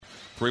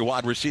Three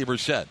wide receiver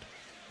set.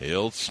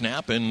 He'll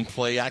snap in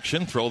play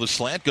action, throw the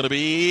slant, going to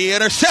be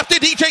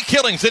intercepted. DJ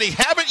Killings, did he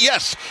have it?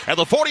 Yes. At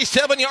the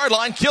 47-yard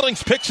line,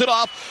 Killings picks it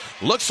off.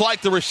 Looks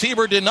like the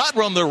receiver did not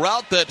run the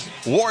route that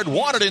Ward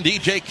wanted, and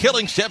DJ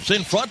Killings steps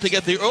in front to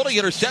get the early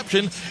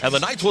interception, and the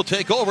Knights will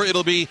take over.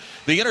 It'll be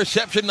the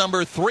interception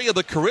number 3 of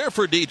the career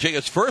for DJ.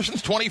 It's first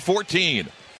since 2014.